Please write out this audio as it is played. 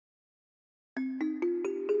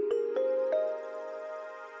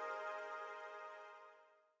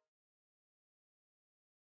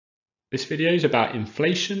This video is about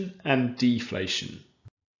inflation and deflation.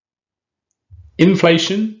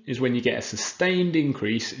 Inflation is when you get a sustained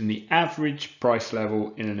increase in the average price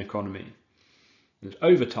level in an economy. And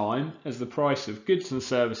over time, as the price of goods and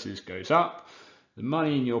services goes up, the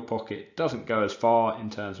money in your pocket doesn't go as far in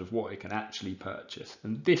terms of what it can actually purchase.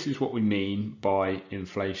 And this is what we mean by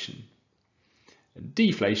inflation. And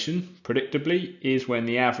deflation, predictably, is when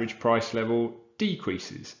the average price level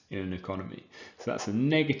decreases in an economy. So that's a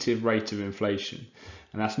negative rate of inflation.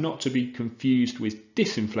 And that's not to be confused with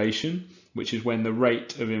disinflation, which is when the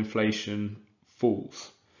rate of inflation falls.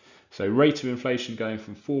 So rate of inflation going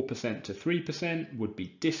from 4% to 3% would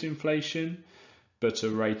be disinflation, but a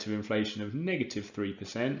rate of inflation of negative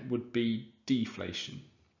 3% would be deflation.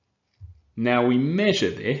 Now we measure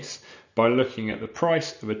this by looking at the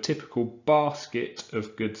price of a typical basket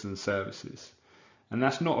of goods and services. And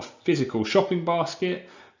that's not a physical shopping basket,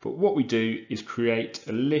 but what we do is create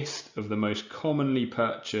a list of the most commonly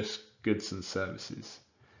purchased goods and services.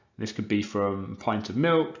 This could be from a pint of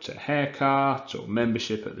milk to a haircut or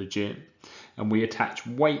membership at the gym. And we attach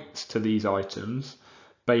weights to these items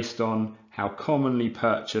based on how commonly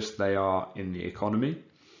purchased they are in the economy.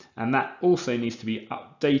 And that also needs to be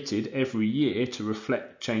updated every year to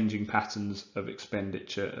reflect changing patterns of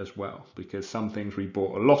expenditure as well, because some things we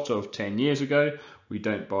bought a lot of 10 years ago, we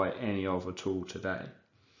don't buy any of at all today.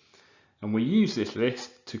 And we use this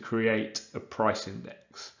list to create a price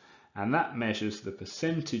index, and that measures the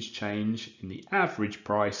percentage change in the average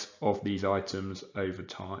price of these items over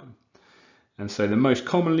time. And so the most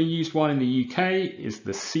commonly used one in the UK is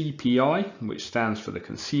the CPI, which stands for the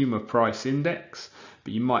Consumer Price Index,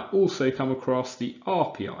 but you might also come across the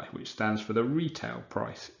RPI, which stands for the Retail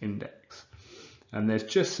Price Index. And there's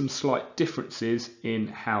just some slight differences in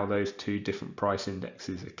how those two different price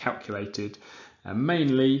indexes are calculated, and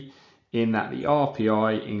mainly in that the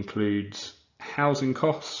RPI includes housing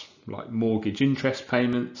costs, like mortgage interest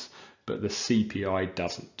payments, but the CPI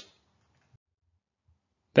doesn't.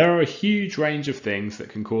 There are a huge range of things that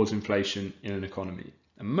can cause inflation in an economy,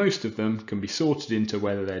 and most of them can be sorted into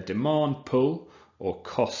whether they're demand pull or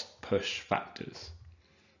cost push factors.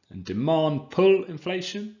 And demand pull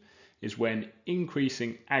inflation is when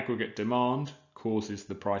increasing aggregate demand causes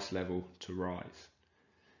the price level to rise.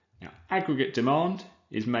 Now, aggregate demand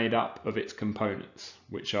is made up of its components,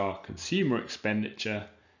 which are consumer expenditure,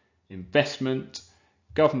 investment,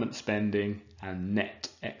 government spending, and net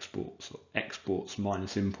exports, or exports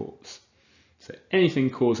minus imports. So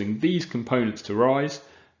anything causing these components to rise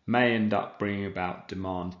may end up bringing about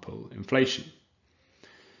demand pull inflation.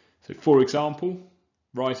 So for example,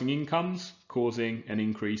 rising incomes causing an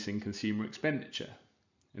increase in consumer expenditure,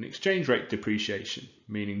 an exchange rate depreciation,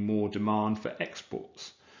 meaning more demand for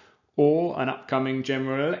exports, or an upcoming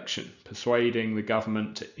general election persuading the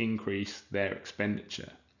government to increase their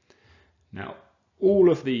expenditure. Now,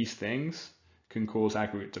 all of these things can cause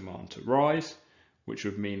aggregate demand to rise, which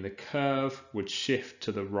would mean the curve would shift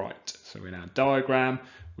to the right. So in our diagram,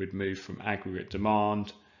 we'd move from aggregate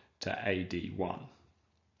demand to AD1.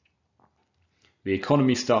 The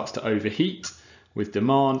economy starts to overheat with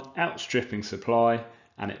demand outstripping supply,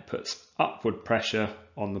 and it puts upward pressure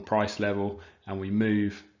on the price level, and we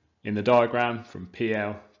move in the diagram from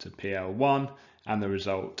PL to PL1, and the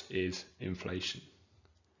result is inflation.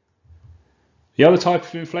 The other type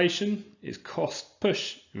of inflation is cost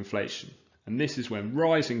push inflation, and this is when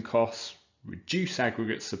rising costs reduce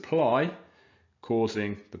aggregate supply,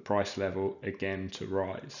 causing the price level again to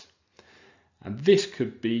rise. And this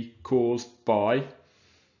could be caused by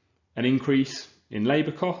an increase in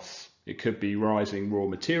labour costs, it could be rising raw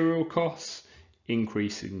material costs,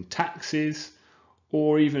 increasing taxes,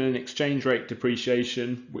 or even an exchange rate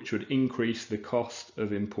depreciation, which would increase the cost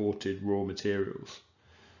of imported raw materials.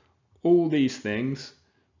 All these things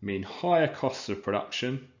mean higher costs of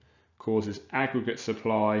production causes aggregate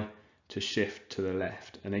supply to shift to the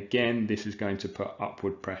left. And again, this is going to put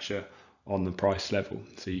upward pressure on the price level.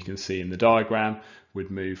 So you can see in the diagram,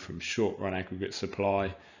 we'd move from short run aggregate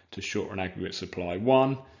supply to short run aggregate supply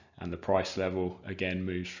 1, and the price level again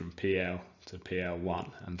moves from PL to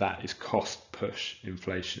PL1, and that is cost push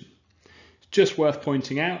inflation. It's just worth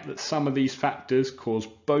pointing out that some of these factors cause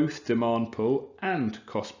both demand pull and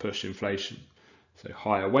cost push inflation. So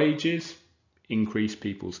higher wages increase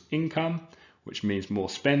people's income, which means more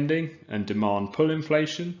spending and demand pull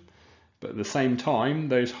inflation. But at the same time,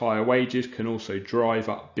 those higher wages can also drive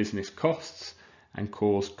up business costs and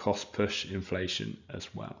cause cost push inflation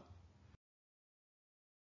as well.